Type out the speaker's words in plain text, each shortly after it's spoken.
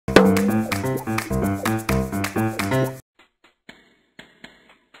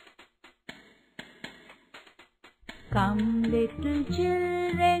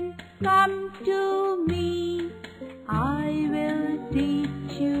come to me. I will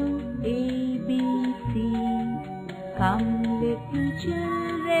teach you ABC. Come, little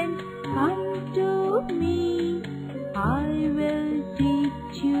children, come to me. I will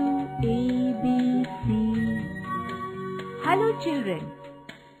teach you ABC. Hello children,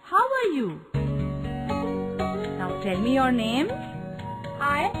 how are you? Now tell me your names.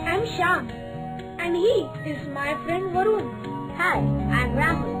 I am Sham, and he is my friend Varun. Hi, I'm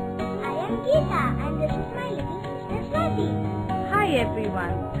Rahul. I am Geeta, and this is my little sister Swati. Hi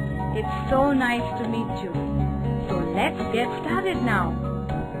everyone, it's so nice to meet you. So let's get started now.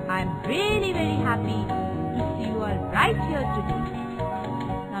 I'm really very happy to see you all right here today.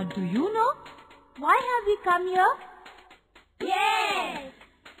 Now do you know why have we come here? Yes!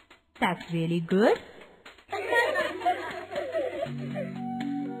 That's really good.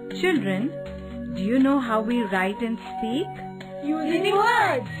 Children, do you know how we write and speak? Using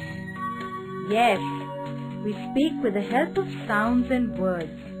words. Yes, we speak with the help of sounds and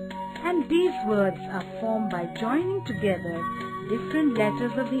words. And these words are formed by joining together different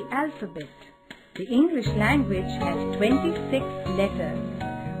letters of the alphabet. The English language has 26 letters.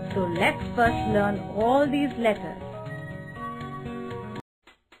 So let's first learn all these letters.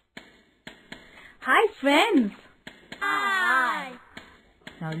 Hi friends! Hi!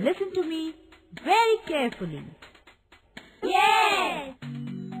 Now listen to me very carefully. Yes!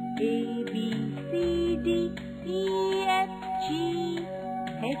 A, B, C, D, E, F, G,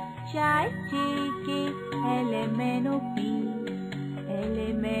 H, I, J, K, L, M, N, O, P, L,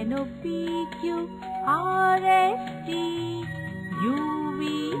 M, N, O, P, Q, R, S, T, U, V,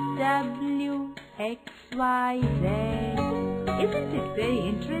 W, X, Y, Z. Isn't it very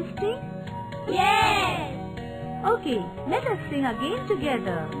interesting? Yes! Okay, let us sing again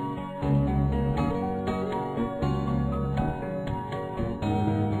together.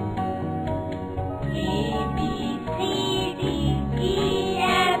 A, B, C, D, E,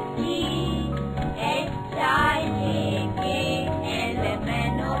 F, G, H, I, J, K, L, M,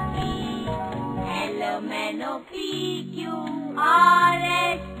 N, O, P, L, M, N, O, P, Q, R,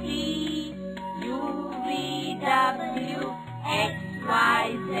 S, T, U, V, W, X, Y,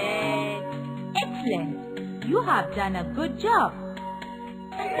 Z. Excellent! You have done a good job.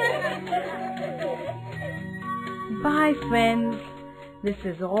 Bye friends. This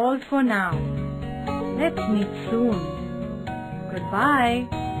is all for now. Let's meet soon. Goodbye.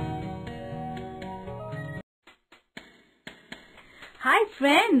 Hi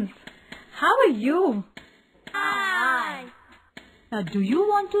friends. How are you? Hi! Now do you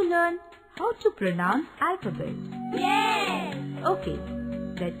want to learn how to pronounce alphabet? Yes! Okay,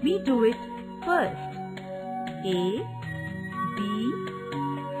 let me do it first. A, B,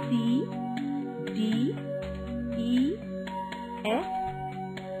 C, D, E, F,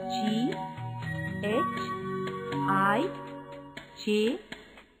 G, H, I, J,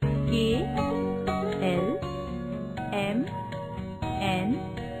 K, L, M, N,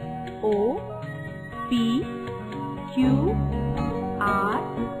 O, P, Q, R,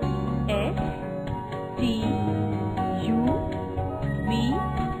 S, T, U, V,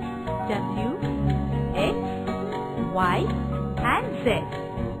 W, X, Y and Z.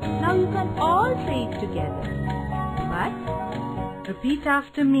 Now you can all say it together. But repeat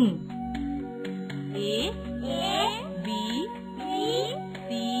after me. A, B,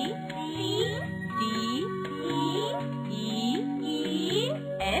 C, D, E,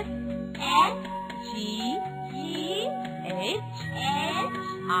 F, G, H,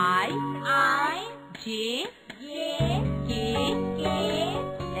 I, J, K, L, M, N,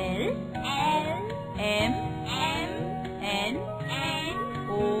 O, P, Q, R,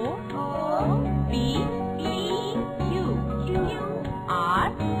 S, T, U, V,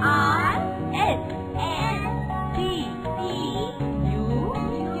 W, X, Y, Z.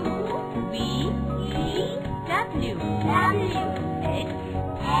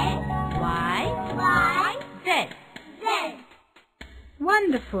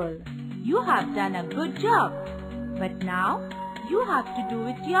 Wonderful! You have done a good job. But now you have to do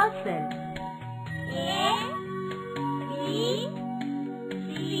it yourself. A, B,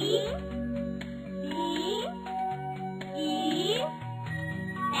 C, D, E,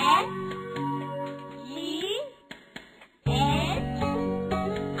 F, G, H,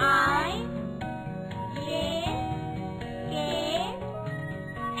 I, J, K,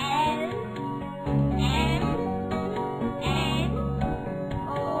 L, M, N,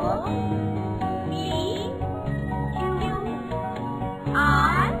 O, P, Q,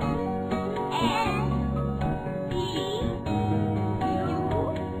 R, S, T, U,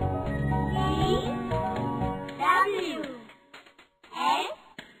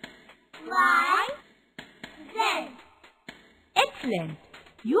 Excellent!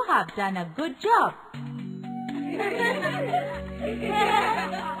 You have done a good job.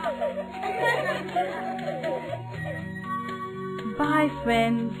 Bye,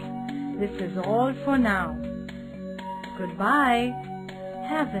 friends. This is all for now. Goodbye.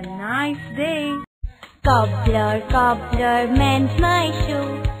 Have a nice day. Cobbler, cobbler, mend my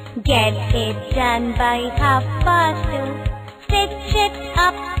shoe. Get it done by 2:30. Stitch it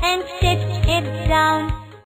up and stitch it down.